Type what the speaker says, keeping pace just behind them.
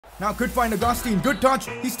Now could find Augustine. Good touch.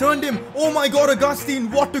 He's turned him. Oh my god,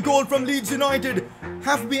 Augustine. What a goal from Leeds United.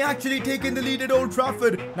 Have we actually taken the lead at Old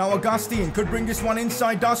Trafford? Now Augustine could bring this one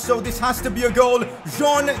inside, does so. This has to be a goal.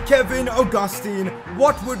 Jean-Kevin Augustine.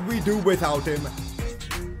 What would we do without him?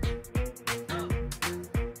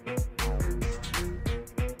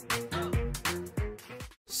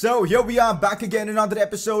 So here we are back again, another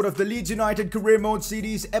episode of the Leeds United Career Mode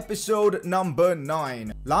series, episode number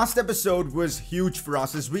 9. Last episode was huge for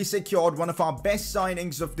us as we secured one of our best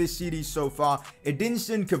signings of this series so far,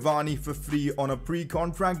 Edinson Cavani for free on a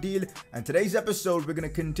pre-contract deal. And today's episode we're going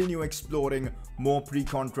to continue exploring more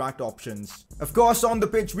pre-contract options. Of course, on the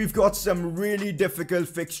pitch we've got some really difficult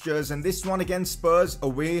fixtures, and this one against Spurs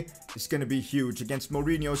away is going to be huge. Against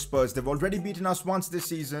Mourinho Spurs, they've already beaten us once this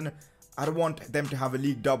season. I don't want them to have a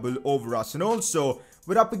league double over us. And also,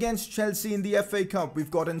 we're up against Chelsea in the FA Cup.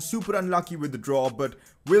 We've gotten super unlucky with the draw, but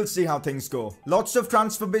we'll see how things go. Lots of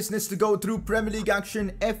transfer business to go through. Premier League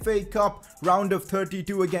action, FA Cup, round of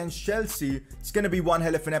 32 against Chelsea. It's going to be one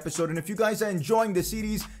hell of an episode. And if you guys are enjoying the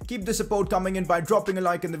series, keep the support coming in by dropping a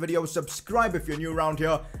like in the video. Subscribe if you're new around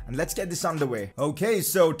here. And let's get this underway. Okay,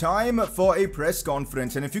 so time for a press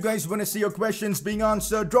conference. And if you guys want to see your questions being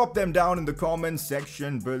answered, drop them down in the comments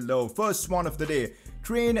section below. First one of the day.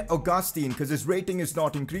 Train Augustine because his rating is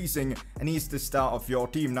not increasing and he's the star of your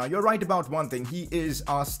team. Now, you're right about one thing. He is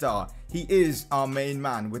our star. He is our main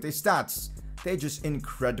man. With his stats, they're just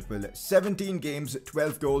incredible. 17 games,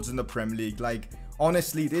 12 goals in the Premier League. Like,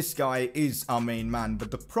 honestly, this guy is our main man. But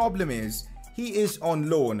the problem is, he is on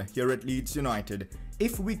loan here at Leeds United.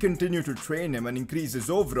 If we continue to train him and increase his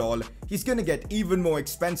overall, he's going to get even more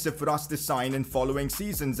expensive for us to sign in following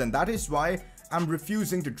seasons. And that is why I'm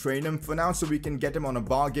refusing to train him for now so we can get him on a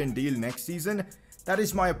bargain deal next season. That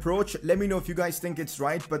is my approach. Let me know if you guys think it's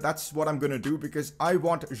right, but that's what I'm going to do because I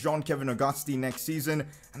want Jean-Kevin Augustine next season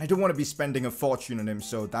and I don't want to be spending a fortune on him,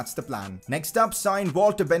 so that's the plan. Next up, sign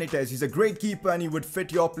Walter Benitez. He's a great keeper and he would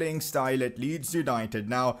fit your playing style at Leeds United.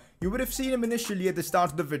 Now, you would have seen him initially at the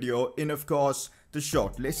start of the video in, of course, the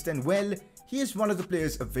short list, and well, he is one of the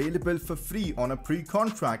players available for free on a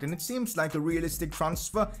pre-contract, and it seems like a realistic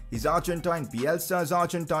transfer. He's Argentine, Bielsa is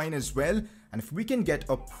Argentine as well, and if we can get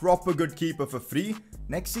a proper good keeper for free,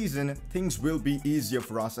 next season, things will be easier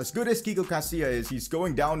for us. As good as Kiko Casilla is, he's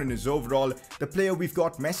going down in his overall. The player we've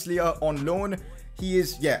got, Meslier, on loan. He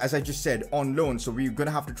is, yeah, as I just said, on loan, so we're going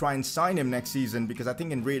to have to try and sign him next season because I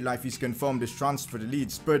think in real life he's confirmed his transfer to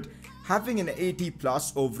Leeds. But having an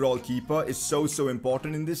 80+ overall keeper is so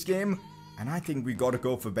important in this game. And I think we gotta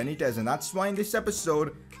go for Benitez, and that's why in this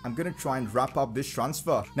episode, I'm gonna try and wrap up this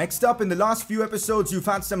transfer. Next up, in the last few episodes, you've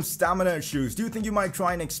had some stamina issues. Do you think you might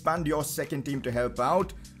try and expand your second team to help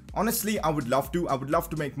out? Honestly, I would love to. I would love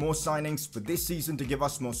to make more signings for this season to give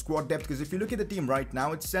us more squad depth, because if you look at the team right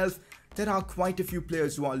now itself, there are quite a few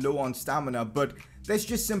players who are low on stamina, but there's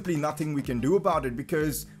just simply nothing we can do about it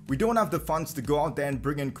because we don't have the funds to go out there and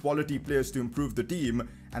bring in quality players to improve the team,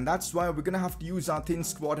 and that's why we're gonna have to use our thin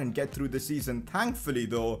squad and get through the season. Thankfully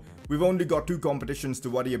though, we've only got 2 competitions to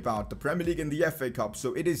worry about, the Premier League and the FA Cup,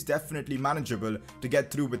 so it is definitely manageable to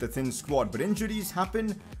get through with a thin squad. But injuries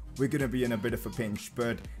happen, we're gonna be in a bit of a pinch.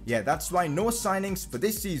 But yeah, that's why no signings for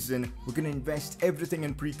this season. We're gonna invest everything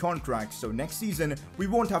in pre-contract, so next season we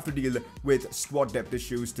won't have to deal with squad depth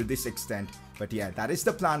issues to this extent. But yeah, that is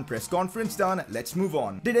the plan. Press conference done, let's move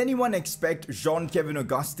on. Did anyone expect Jean-Kevin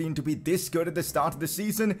Augustine to be this good at the start of the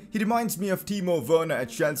season? He reminds me of Timo Werner at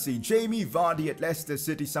Chelsea, Jamie Vardy at Leicester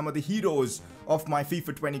City, some of the heroes of my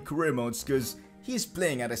FIFA 20 career modes, because he's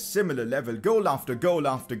playing at a similar level, goal after goal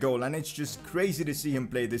after goal, and it's just crazy to see him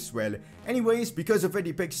play this well. Anyways, because of it,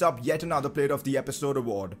 he picks up yet another Player of the Episode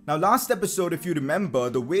award. Now, last episode, if you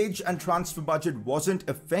remember, the wage and transfer budget wasn't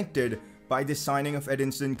affected by the signing of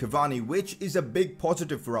Edinson Cavani, which is a big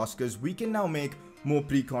positive for us because we can now make more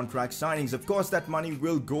pre-contract signings. Of course, that money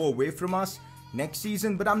will go away from us next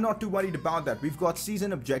season, but I'm not too worried about that. We've got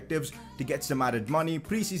season objectives to get some added money,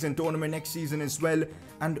 preseason tournament next season as well,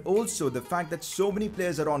 and also the fact that so many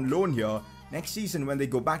players are on loan here. Next season when they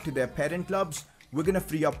go back to their parent clubs, we're gonna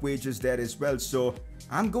free up wages there as well. So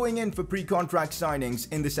I'm going in for pre-contract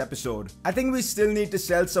signings in this episode. I think we still need to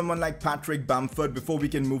sell someone like Patrick Bamford before we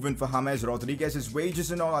can move in for James Rodriguez. His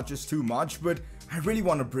wages and all are just too much, but I really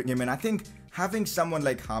want to bring him in. I think having someone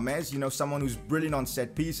like James, you know, someone who's brilliant on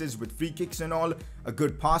set pieces with free kicks and all, a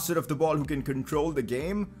good passer of the ball who can control the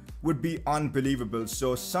game, would be unbelievable.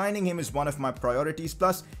 So signing him is one of my priorities.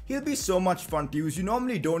 Plus, he'll be so much fun to use. You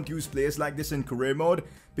normally don't use players like this in career mode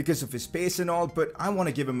because of his pace and all, but I want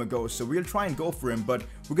to give him a go. So we'll try and go for him, but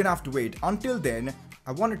we're going to have to wait. Until then,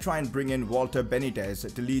 I want to try and bring in Walter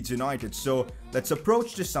Benitez to Leeds United. So let's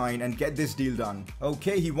approach to sign and get this deal done.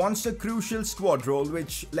 Okay, he wants a crucial squad role,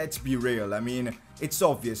 which, let's be real, I mean, it's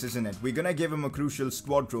obvious, isn't it? We're going to give him a crucial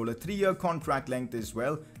squad role, a 3-year contract length as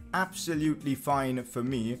well. Absolutely fine for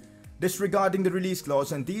me. Disregarding the release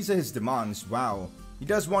clause, and these are his demands. Wow. He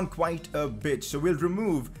does want quite a bit, so we'll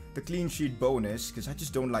remove the clean sheet bonus, because I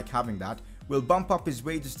just don't like having that. We'll bump up his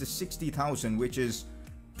wages to 60,000, which is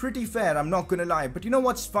pretty fair, I'm not gonna lie. But you know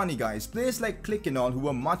what's funny, guys? Players like Click and all, who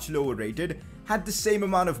were much lower rated, had the same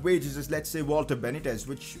amount of wages as, let's say, Walter Benitez,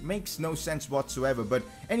 which makes no sense whatsoever. But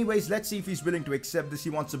anyways, let's see if he's willing to accept this. He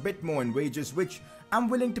wants a bit more in wages, which I'm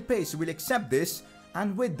willing to pay, so we'll accept this.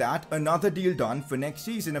 And with that, another deal done for next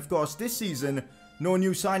season. Of course, this season, no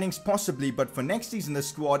new signings possibly, but for next season, the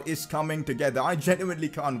squad is coming together. I genuinely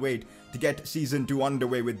can't wait to get season 2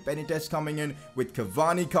 underway, with Benitez coming in, with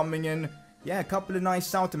Cavani coming in. Yeah, a couple of nice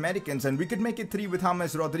South Americans, and we could make it 3 with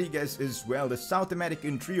James Rodriguez as well. The South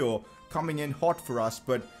American trio coming in hot for us,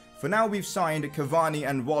 but for now we've signed Cavani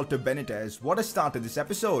and Walter Benitez. What a start to this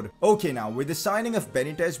episode. Okay, now with the signing of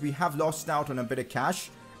Benitez, we have lost out on a bit of cash,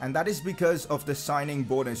 and that is because of the signing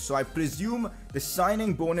bonus. So I presume the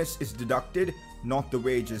signing bonus is deducted, not the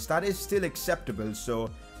wages. That is still acceptable, so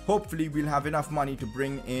hopefully we'll have enough money to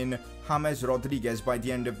bring in James Rodriguez by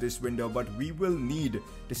the end of this window, but we will need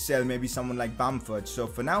to sell maybe someone like Bamford. So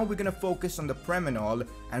for now, we're going to focus on the Prem and all,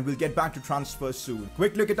 and we'll get back to transfers soon.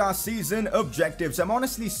 Quick look at our season objectives. I'm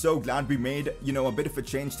honestly so glad we made, you know, a bit of a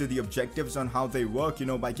change to the objectives on how they work, you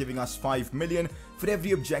know, by giving us 5 million for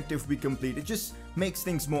every objective we complete. It just makes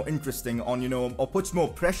things more interesting on, you know, or puts more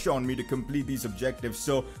pressure on me to complete these objectives.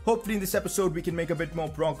 So hopefully in this episode, we can make a bit more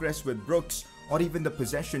progress with Brooks, or even the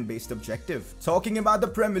possession-based objective. Talking about the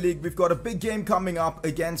Premier League, we've got a big game coming up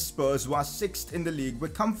against Spurs, who are 6th in the league. We're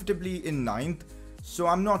comfortably in 9th, so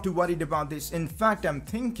I'm not too worried about this. In fact, I'm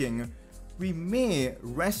thinking we may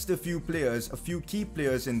rest a few players, a few key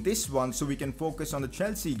players in this one, so we can focus on the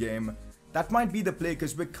Chelsea game. That might be the play,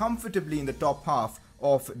 because we're comfortably in the top half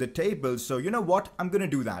of the table. So you know what, I'm gonna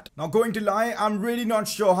do that. Not going to lie, I'm really not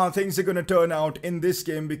sure how things are gonna turn out in this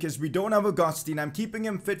game, because we don't have Augustine. I'm keeping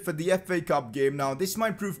him fit for the FA Cup game. Now this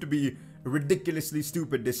might prove to be a ridiculously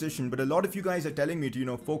stupid decision, but a lot of you guys are telling me to, you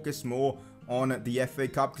know, focus more on the FA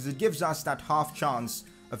Cup, because it gives us that half chance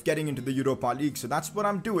of getting into the Europa League. So that's what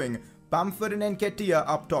I'm doing. Bamford and Nketiah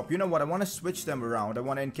up top. You know what? I want to switch them around. I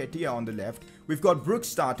want Nketiah on the left. We've got Brooks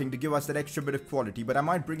starting to give us that extra bit of quality, but I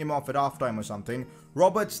might bring him off at halftime or something.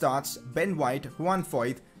 Robert starts. Ben White, Juan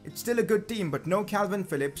Foyth. It's still a good team, but no Calvin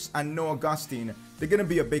Phillips and no Augustine. They're going to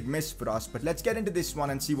be a big miss for us, but let's get into this one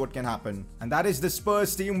and see what can happen. And that is the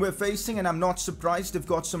Spurs team we're facing, and I'm not surprised. They've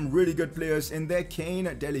got some really good players in there.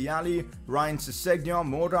 Kane, Dele Alli, Ryan Sessegnon,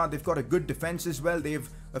 Mora. They've got a good defense as well. They've,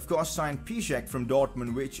 of course, signed Piszczek from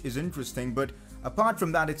Dortmund, which is interesting, but apart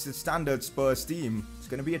from that, it's the standard Spurs team. It's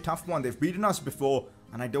going to be a tough one. They've beaten us before,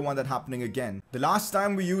 and I don't want that happening again. The last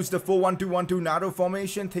time we used the 4-1-2-1-2 narrow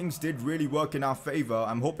formation, things did really work in our favor.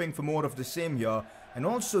 I'm hoping for more of the same here. And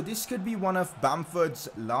also, this could be one of Bamford's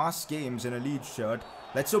last games in a Leeds shirt.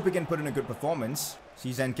 Let's hope we can put in a good performance.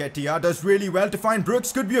 Sees Nketiah does really well to find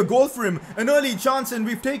Brooks. Could be a goal for him. An early chance, and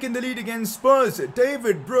we've taken the lead against Spurs.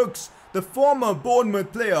 David Brooks, the former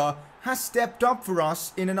Bournemouth player, has stepped up for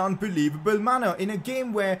us in an unbelievable manner. In a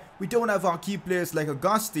game where we don't have our key players like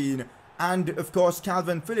Augustine and, of course,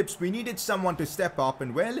 Calvin Phillips, we needed someone to step up,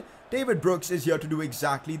 and well, David Brooks is here to do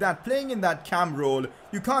exactly that. Playing in that cam role,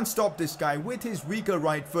 you can't stop this guy with his weaker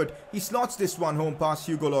right foot. He slots this one home past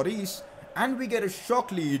Hugo Lloris, and we get a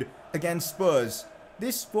shock lead against Spurs.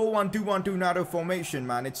 This 4-1-2-1-2 narrow formation,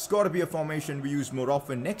 man, it's got to be a formation we use more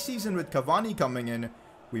often. Next season with Cavani coming in,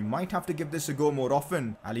 we might have to give this a go more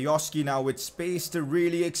often. Alioski now with space to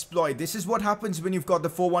really exploit. This is what happens when you've got the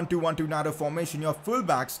 4-1-2-1-2 narrow formation. Your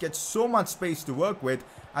fullbacks get so much space to work with.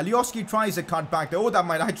 Alioski tries a cut back there. Oh, that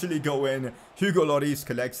might actually go in. Hugo Lloris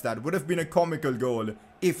collects that. Would have been a comical goal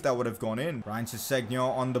if that would have gone in. Ryan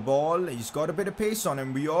Sessegnon on the ball. He's got a bit of pace on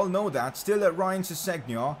him. We all know that. Still at Ryan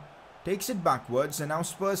Sessegnon. Takes it backwards, and now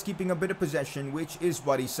Spurs keeping a bit of possession, which is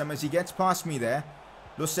worrisome as he gets past me there.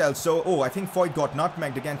 Lo Celso. Oh, I think Foyth got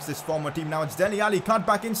nutmegged against this former team. Now it's Dele Alli. Cut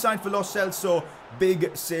back inside for Lo Celso.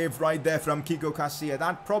 Big save right there from Kiko Casilla.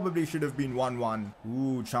 That probably should have been 1-1.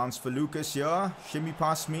 Ooh, chance for Lucas here. Shimmy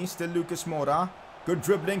past me. Still Lucas Moura. Good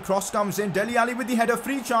dribbling. Cross comes in. Dele Alli with the header.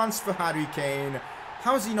 Free chance for Harry Kane.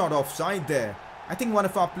 How is he not offside there? I think one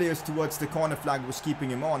of our players towards the corner flag was keeping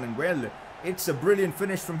him on, and well, it's a brilliant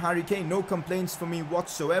finish from Harry Kane. No complaints for me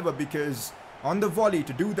whatsoever, because on the volley,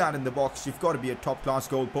 to do that in the box, you've got to be a top-class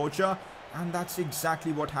goal poacher, and that's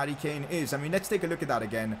exactly what Harry Kane is. I mean, let's take a look at that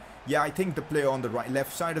again. Yeah, I think the player on the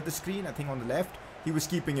left side of the screen, I think on the left, he was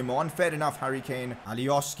keeping him on. Fair enough, Harry Kane.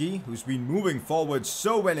 Alioski, who's been moving forward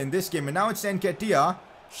so well in this game, and now it's Nketiah.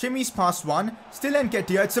 Shimmies past one, still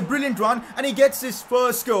Nketiah, it's a brilliant run, and he gets his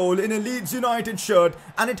first goal in a Leeds United shirt,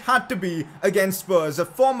 and it had to be against Spurs, a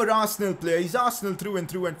former Arsenal player. He's Arsenal through,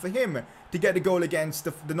 and for him to get a goal against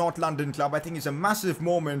the North London club, I think is a massive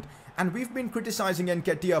moment, and we've been criticising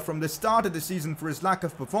Nketiah from the start of the season for his lack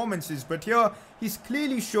of performances, but here, he's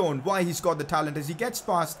clearly shown why he's got the talent as he gets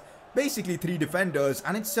past basically 3 defenders,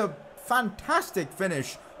 and it's a fantastic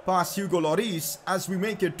finish past Hugo Lloris as we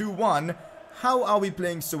make it 2-1. How are we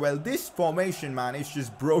playing so well? This formation, man, is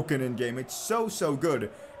just broken in game. It's so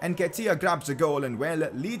good. And Nketiah grabs a goal, and well,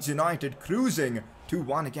 Leeds United cruising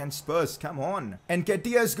 2-1 against Spurs. Come on. And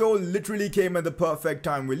Nketiah's goal literally came at the perfect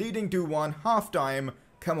time. We're leading 2-1, half time.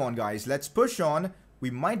 Come on, guys, let's push on.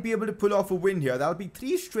 We might be able to pull off a win here. That'll be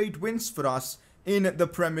 3 straight wins for us in the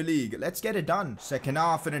Premier League. Let's get it done. Second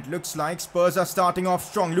half, and it looks like Spurs are starting off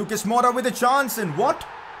strong. Lucas Moura with a chance, and what?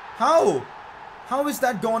 How? How has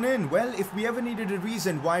that gone in? Well, if we ever needed a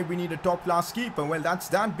reason why we need a top-class keeper, well, that's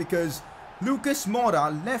that, because Lucas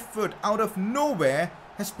Moura, left foot out of nowhere,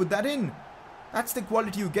 has put that in. That's the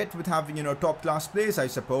quality you get with having, you know, top-class players, I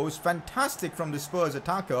suppose. Fantastic from the Spurs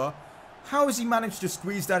attacker. How has he managed to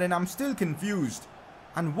squeeze that in? I'm still confused.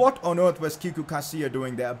 And what on earth was Kiko Casilla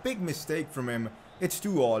doing there? A big mistake from him. It's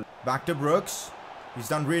 2-2. Back to Brooks. He's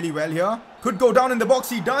done really well here. Could go down in the box.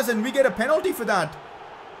 He does, and we get a penalty for that.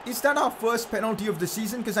 Is that our first penalty of the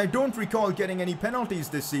season? Because I don't recall getting any penalties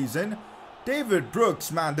this season. David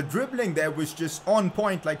Brooks, man, the dribbling there was just on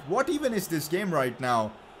point. Like, what even is this game right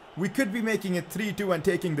now? We could be making it 3-2 and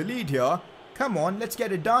taking the lead here. Come on, let's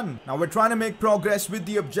get it done. Now, we're trying to make progress with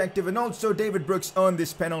the objective. And also, David Brooks earned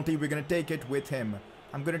this penalty. We're going to take it with him.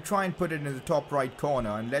 I'm going to try and put it in the top right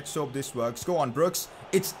corner. And let's hope this works. Go on, Brooks.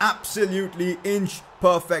 It's absolutely inch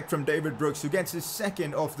perfect from David Brooks, who gets his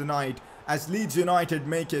second of the night, as Leeds United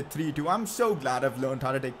make it 3-2. I'm so glad I've learned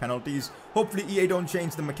how to take penalties. Hopefully EA don't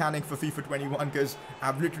change the mechanic for FIFA 21, because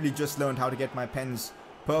I've literally just learned how to get my pens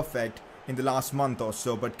perfect in the last month or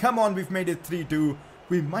so. But come on, we've made it 3-2.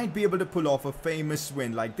 We might be able to pull off a famous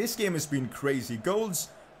win. Like, this game has been crazy. Goals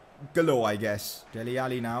galore, I guess. Dele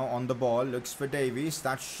Alli now on the ball. Looks for Davies.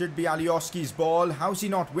 That should be Alioski's ball. How's he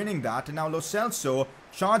not winning that? And now Lo Celso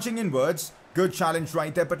charging inwards. Good challenge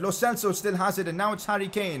right there. But Lo Celso still has it. And now it's Harry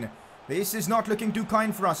Kane. This is not looking too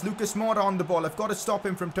kind for us. Lucas Moura on the ball. I've got to stop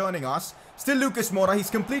him from turning us. Still Lucas Moura. He's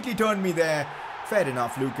completely turned me there. Fair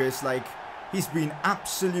enough, Lucas. Like, he's been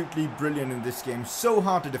absolutely brilliant in this game. So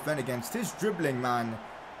hard to defend against. His dribbling, man,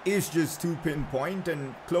 is just too pinpoint.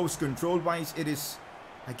 And close control-wise, it is,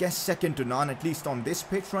 I guess, second to none. At least on this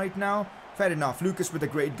pitch right now. Fair enough. Lucas with a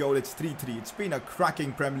great goal. It's 3-3. It's been a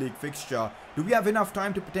cracking Premier League fixture. Do we have enough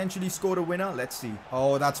time to potentially score a winner? Let's see.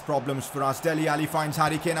 Oh, that's problems for us. Dele Alli finds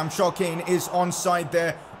Harry Kane. I'm sure Kane is onside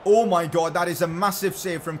there. Oh my god, that is a massive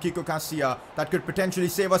save from Kiko Casilla. That could potentially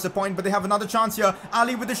save us a point, but they have another chance here.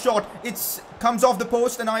 Ali with the shot. It comes off the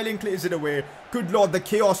post and Eiling clears it away. Good lord, the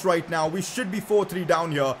chaos right now. We should be 4-3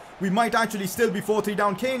 down here. We might actually still be 4-3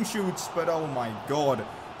 down. Kane shoots, but oh my god.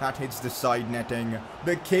 That hits the side netting.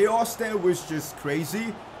 The chaos there was just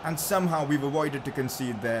crazy. And somehow we've avoided to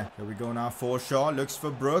concede there. Here we go now. Forshaw looks for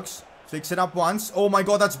Brooks. Flicks it up once. Oh my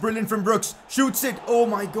god, that's brilliant from Brooks. Shoots it. Oh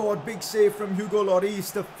my god, big save from Hugo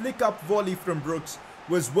Lloris. The flick up volley from Brooks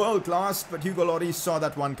was world class, but Hugo Lloris saw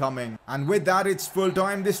that one coming. And with that, it's full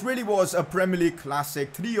time. This really was a Premier League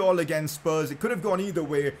classic. 3-3 against Spurs. It could have gone either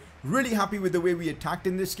way. Really happy with the way we attacked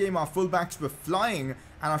in this game. Our fullbacks were flying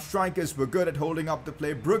and our strikers were good at holding up the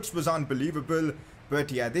play. Brooks was unbelievable. But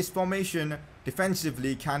yeah, this formation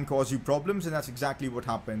defensively can cause you problems, and that's exactly what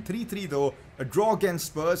happened. 3-3 though, a draw against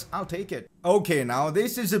Spurs, I'll take it. Okay, now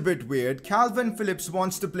this is a bit weird. Calvin Phillips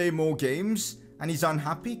wants to play more games and he's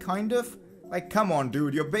unhappy, kind of. Like, come on,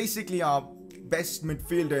 dude, you're basically our best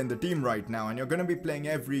midfielder in the team right now, and you're going to be playing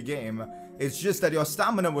every game. It's just that your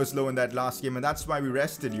stamina was low in that last game, and that's why we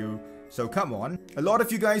rested you. So come on. A lot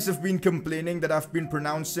of you guys have been complaining that I've been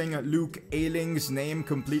pronouncing Luke Ayling's name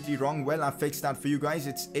completely wrong. Well, I fixed that for you guys.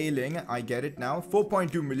 It's Ayling. I get it now.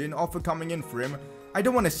 4.2 million offer coming in for him. I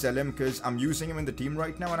don't want to sell him because I'm using him in the team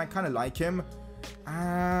right now and I kind of like him.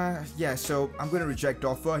 Yeah, so I'm going to reject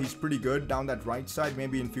offer. He's pretty good down that right side,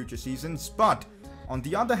 maybe in future seasons. But on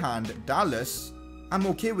the other hand, Dallas, I'm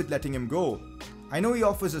okay with letting him go. I know he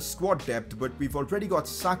offers a squad depth, but we've already got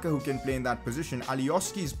Saka who can play in that position.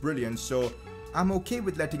 Alioski is brilliant, so I'm okay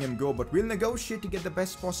with letting him go, but we'll negotiate to get the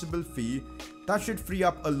best possible fee. That should free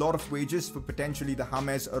up a lot of wages for potentially the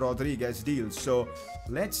James Rodriguez deal. So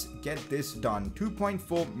let's get this done.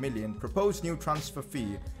 2.4 million, proposed new transfer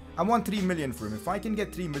fee. I want 3 million for him. If I can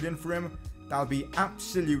get 3 million for him, that'll be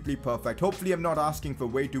absolutely perfect. Hopefully I'm not asking for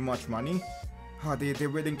way too much money. They're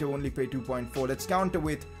willing to only pay 2.4. Let's counter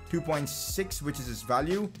with 2.6, which is his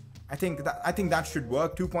value. I think that should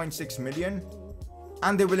work. 2.6 million.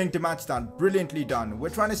 And they're willing to match that. Brilliantly done. We're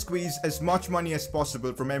trying to squeeze as much money as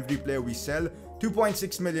possible from every player we sell.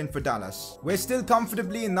 2.6 million for Dallas. We're still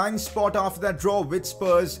comfortably in 9th spot after that draw with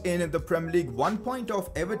Spurs in the Premier League. 1 point off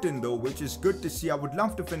Everton though, which is good to see. I would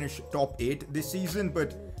love to finish top 8 this season,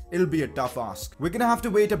 but it'll be a tough ask. We're gonna have to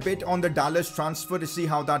wait a bit on the Dallas transfer to see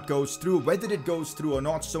how that goes through, whether it goes through or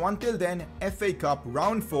not. So until then, FA Cup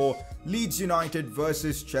round 4, Leeds United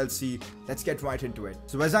versus Chelsea. Let's get right into it.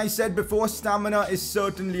 So as I said before, stamina is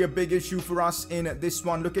certainly a big issue for us in this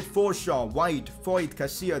one. Look at Forshaw, White, Foyt,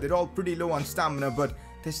 Casilla. They're all pretty low on stamina, but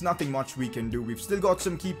there's nothing much we can do. We've still got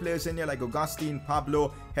some key players in here like Augustine,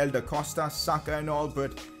 Pablo, Helder Costa, Saka and all,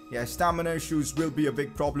 but yeah, stamina issues will be a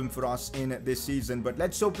big problem for us in this season. But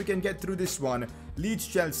let's hope we can get through this one. Leeds,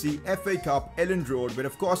 Chelsea, FA Cup, Ellen Road, with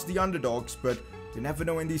of course the underdogs, but you never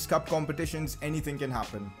know in these cup competitions, anything can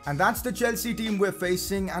happen. And that's the Chelsea team we're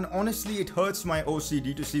facing, and honestly it hurts my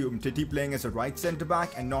OCD to see Umtiti playing as a right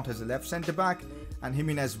centre-back and not as a left centre-back, and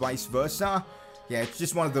Jimenez vice versa. Yeah, it's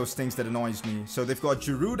just one of those things that annoys me. So they've got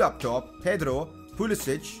Giroud up top, Pedro,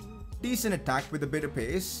 Pulisic, decent attack with a bit of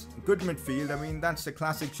pace, good midfield. I mean, that's the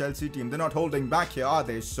classic Chelsea team. They're not holding back here, are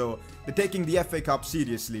they? So they're taking the FA Cup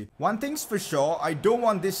seriously. One thing's for sure, I don't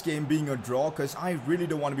want this game being a draw, because I really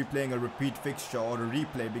don't want to be playing a repeat fixture or a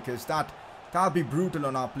replay, because that'll be brutal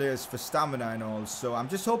on our players for stamina and all. So I'm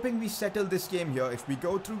just hoping we settle this game here. If we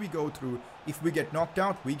go through, we go through. If we get knocked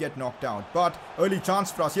out, we get knocked out. But early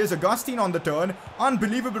chance for us. Here's Augustine on the turn.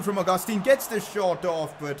 Unbelievable from Augustine. Gets the shot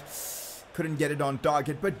off, but couldn't get it on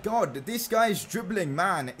target. But God, this guy's dribbling,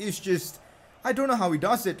 man, is just, I don't know how he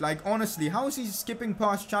does it. Like, honestly, how is he skipping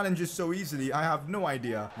past challenges so easily? I have no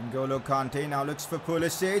idea. N'Golo Kante now looks for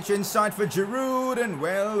Pulisic. Inside for Giroud. And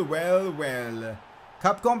well.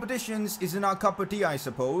 Cup competitions isn't our cup of tea, I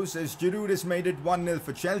suppose, as Giroud has made it 1-0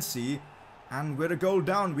 for Chelsea. And we're a goal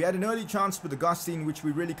down. We had an early chance with Augustine, which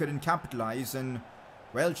we really couldn't capitalize. And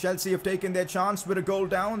well, Chelsea have taken their chance with a goal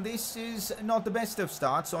down. This is not the best of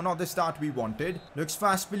starts, or not the start we wanted. Looks for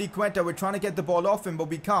Azpilicueta. We're trying to get the ball off him, but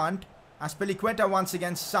we can't. Azpilicueta once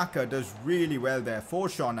again, Saka does really well there.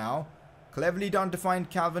 Forshaw now. Cleverly done to find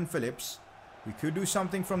Calvin Phillips. We could do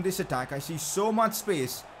something from this attack. I see so much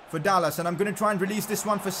space for Dallas, and I'm going to try and release this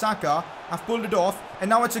one for Saka. I've pulled it off, and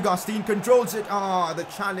now it's Augustine. Controls it. The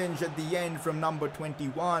challenge at the end from number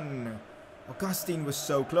 21. Augustine was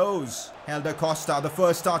so close. Helder Costa, the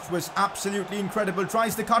first touch was absolutely incredible.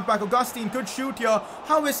 Tries the cutback. Augustine could shoot here.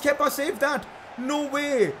 How has Kepa saved that? No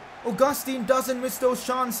way. Augustine doesn't miss those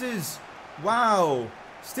chances. Wow.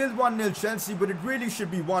 Still 1-0 Chelsea, but it really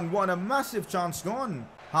should be 1-1. A massive chance gone.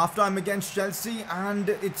 Half-time against Chelsea, and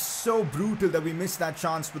it's so brutal that we missed that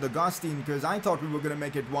chance with Augustine, because I thought we were going to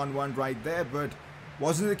make it 1-1 right there, but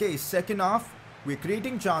wasn't the case. Second half, we're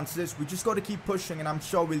creating chances. We just got to keep pushing, and I'm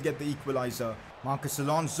sure we'll get the equalizer. Marcus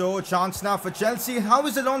Alonso, chance now for Chelsea. How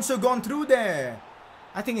has Alonso gone through there?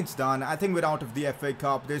 I think it's done. I think we're out of the FA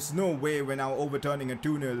Cup. There's no way we're now overturning a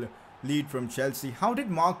 2-0 lead from Chelsea. How did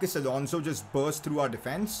Marcus Alonso just burst through our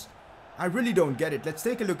defense? I really don't get it. Let's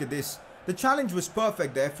take a look at this. The challenge was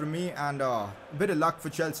perfect there for me, and a bit of luck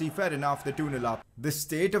for Chelsea. Fair enough, the 2-0 up. The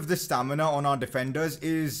state of the stamina on our defenders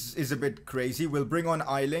is a bit crazy. We'll bring on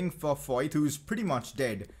Eiling for Foyt, who's pretty much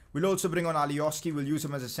dead. We'll also bring on Alioski. We'll use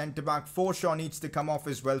him as a centre-back. Forshaw needs to come off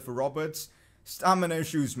as well for Roberts. Stamina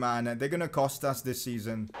issues, man. They're going to cost us this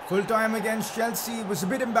season. Full time against Chelsea was a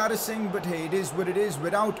bit embarrassing, but hey, it is what it is.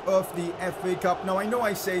 We're out of the FA Cup. Now, I know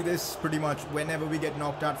I say this pretty much whenever we get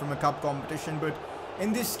knocked out from a cup competition, but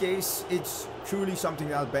in this case, it's truly something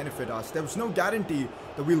that'll benefit us. There was no guarantee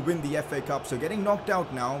that we'll win the FA Cup, so getting knocked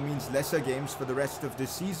out now means lesser games for the rest of this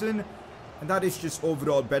season. And that is just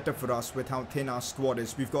overall better for us with how thin our squad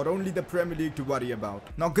is. We've got only the Premier League to worry about.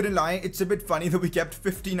 Not gonna lie, it's a bit funny that we kept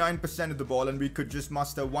 59% of the ball and we could just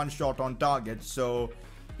muster one shot on target. So,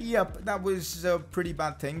 yep, that was a pretty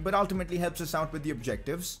bad thing, but ultimately helps us out with the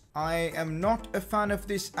objectives. I am not a fan of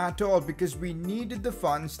this at all because we needed the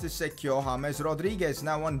funds to secure James Rodriguez.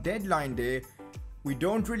 Now on deadline day, we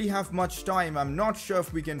don't really have much time. I'm not sure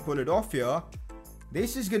if we can pull it off here.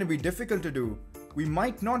 This is going to be difficult to do. we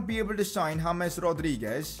might not be able to sign James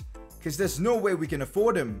Rodriguez because there's no way we can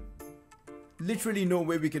afford him. Literally no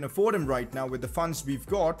way we can afford him right now with the funds we've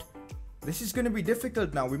got. This is going to be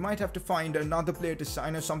difficult now. We might have to find another player to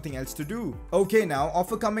sign or something else to do. Okay, now,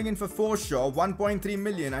 offer coming in for Forshaw, 1.3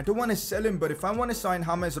 million. I don't want to sell him, but if I want to sign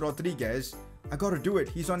James Rodriguez, I got to do it.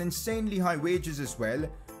 He's on insanely high wages as well.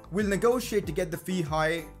 We'll negotiate to get the fee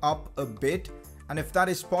high up a bit. And if that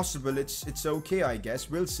is possible, it's okay, I guess.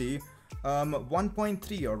 We'll see.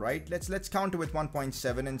 1.3, all right. Let's counter with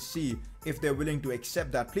 1.7 and see if they're willing to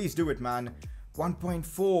accept that. Please do it, man.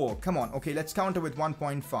 1.4. Come on. Okay, let's counter with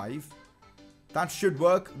 1.5. That should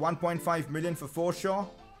work. 1.5 million for Forshaw.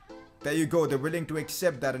 There you go. They're willing to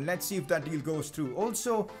accept that. And let's see if that deal goes through.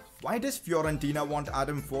 Also, why does Fiorentina want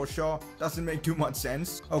Adam Forshaw? Doesn't make too much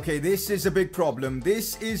sense. Okay, this is a big problem.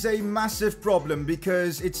 This is a massive problem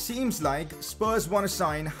because it seems like Spurs want to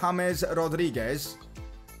sign James Rodriguez.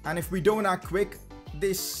 And if we don't act quick,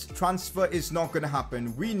 this transfer is not going to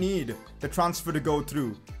happen. We need the transfer to go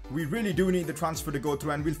through. We really do need the transfer to go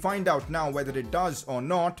through. And we'll find out now whether it does or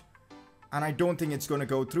not. And I don't think it's going to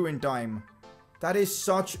go through in time. That is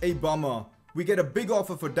such a bummer. We get a big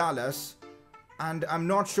offer for Dallas. And I'm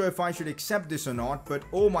not sure if I should accept this or not. But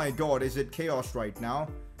oh my god, is it chaos right now.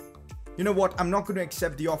 You know what? I'm not going to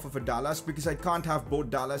accept the offer for Dallas. Because I can't have both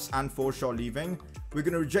Dallas and Forshaw leaving. We're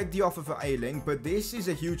going to reject the offer for Ayling. But this is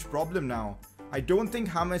a huge problem now. I don't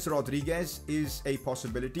think James Rodriguez is a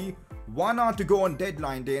possibility. 1 hour to go on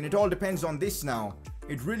deadline day. And it all depends on this now.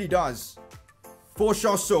 It really does.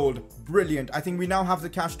 Forshaw sold. Brilliant. I think we now have the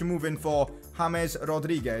cash to move in for James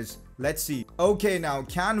Rodriguez. Let's see. Okay, now,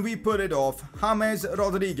 can we put it off? James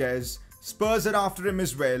Rodriguez. Spurs are after him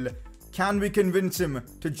as well. Can we convince him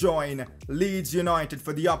to join Leeds United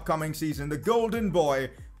for the upcoming season? The golden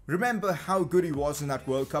boy. Remember how good he was in that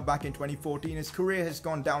World Cup back in 2014. His career has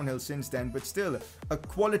gone downhill since then, but still a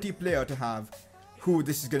quality player to have.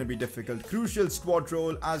 This is going to be difficult. Crucial squad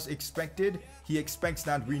role as expected. He expects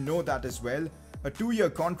that. We know that as well. A 2-year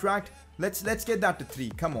contract. Let's get that to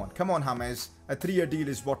 3. Come on, James. A 3-year deal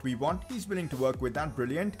is what we want. He's willing to work with that.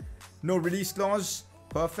 Brilliant. No release clause.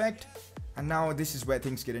 Perfect. And now this is where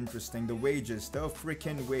things get interesting. The wages. The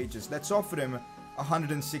freaking wages. Let's offer him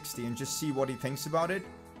 160 and just see what he thinks about it.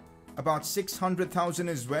 About 600,000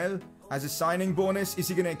 as well as a signing bonus. Is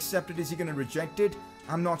he going to accept it? Is he going to reject it?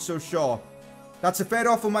 I'm not so sure. That's a fair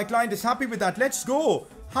offer. My client is happy with that. Let's go.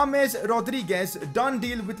 James Rodriguez, done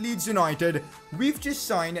deal with Leeds United. We've just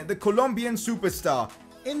signed the Colombian superstar.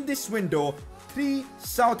 In this window, 3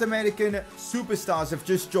 South American superstars have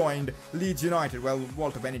just joined Leeds United. Well,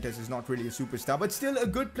 Walter Benitez is not really a superstar, but still a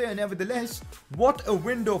good player nevertheless. What a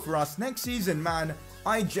window for us next season, man.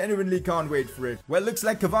 I genuinely can't wait for it. Well, looks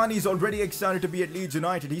like Cavani's already excited to be at Leeds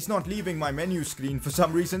United. He's not leaving my menu screen for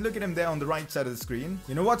some reason. Look at him there on the right side of the screen.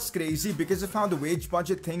 You know what's crazy? Because of how the wage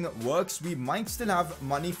budget thing works, we might still have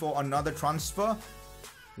money for another transfer.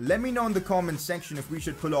 Let me know in the comments section if we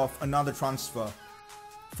should pull off another transfer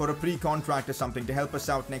for a pre-contract or something to help us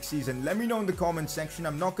out next season. Let me know in the comments section.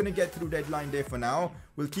 I'm not going to get through deadline day for now.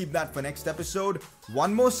 We'll keep that for next episode.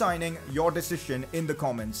 One more signing, your decision in the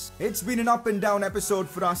comments. It's been an up and down episode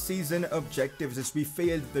for our season objectives as we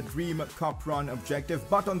failed the Dream Cup run objective.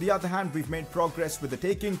 But on the other hand, we've made progress with the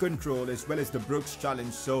taking control as well as the Brooks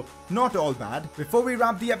challenge. So not all bad. Before we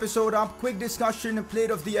wrap the episode up, quick discussion.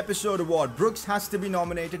 Player of the episode award. Brooks has to be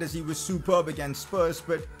nominated as he was superb against Spurs,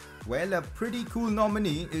 but well, a pretty cool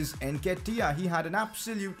nominee is Nketiah. He had an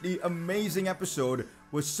absolutely amazing episode.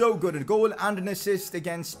 Was so good, a goal and an assist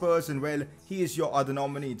against Spurs, and well, he is your other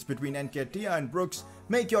nominee. It's between Nketiah and Brooks.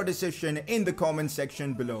 Make your decision in the comment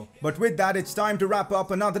section below. But with that, it's time to wrap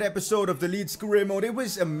up another episode of the Leeds Career Mode. It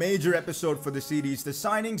was a major episode for the series. The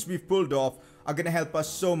signings we've pulled off are going to help us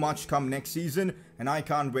so much come next season, and I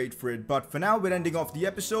can't wait for it. But for now, we're ending off the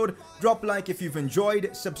episode. Drop a like if you've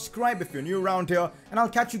enjoyed, subscribe if you're new around here, and I'll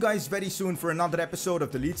catch you guys very soon for another episode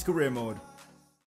of the Leeds Career Mode.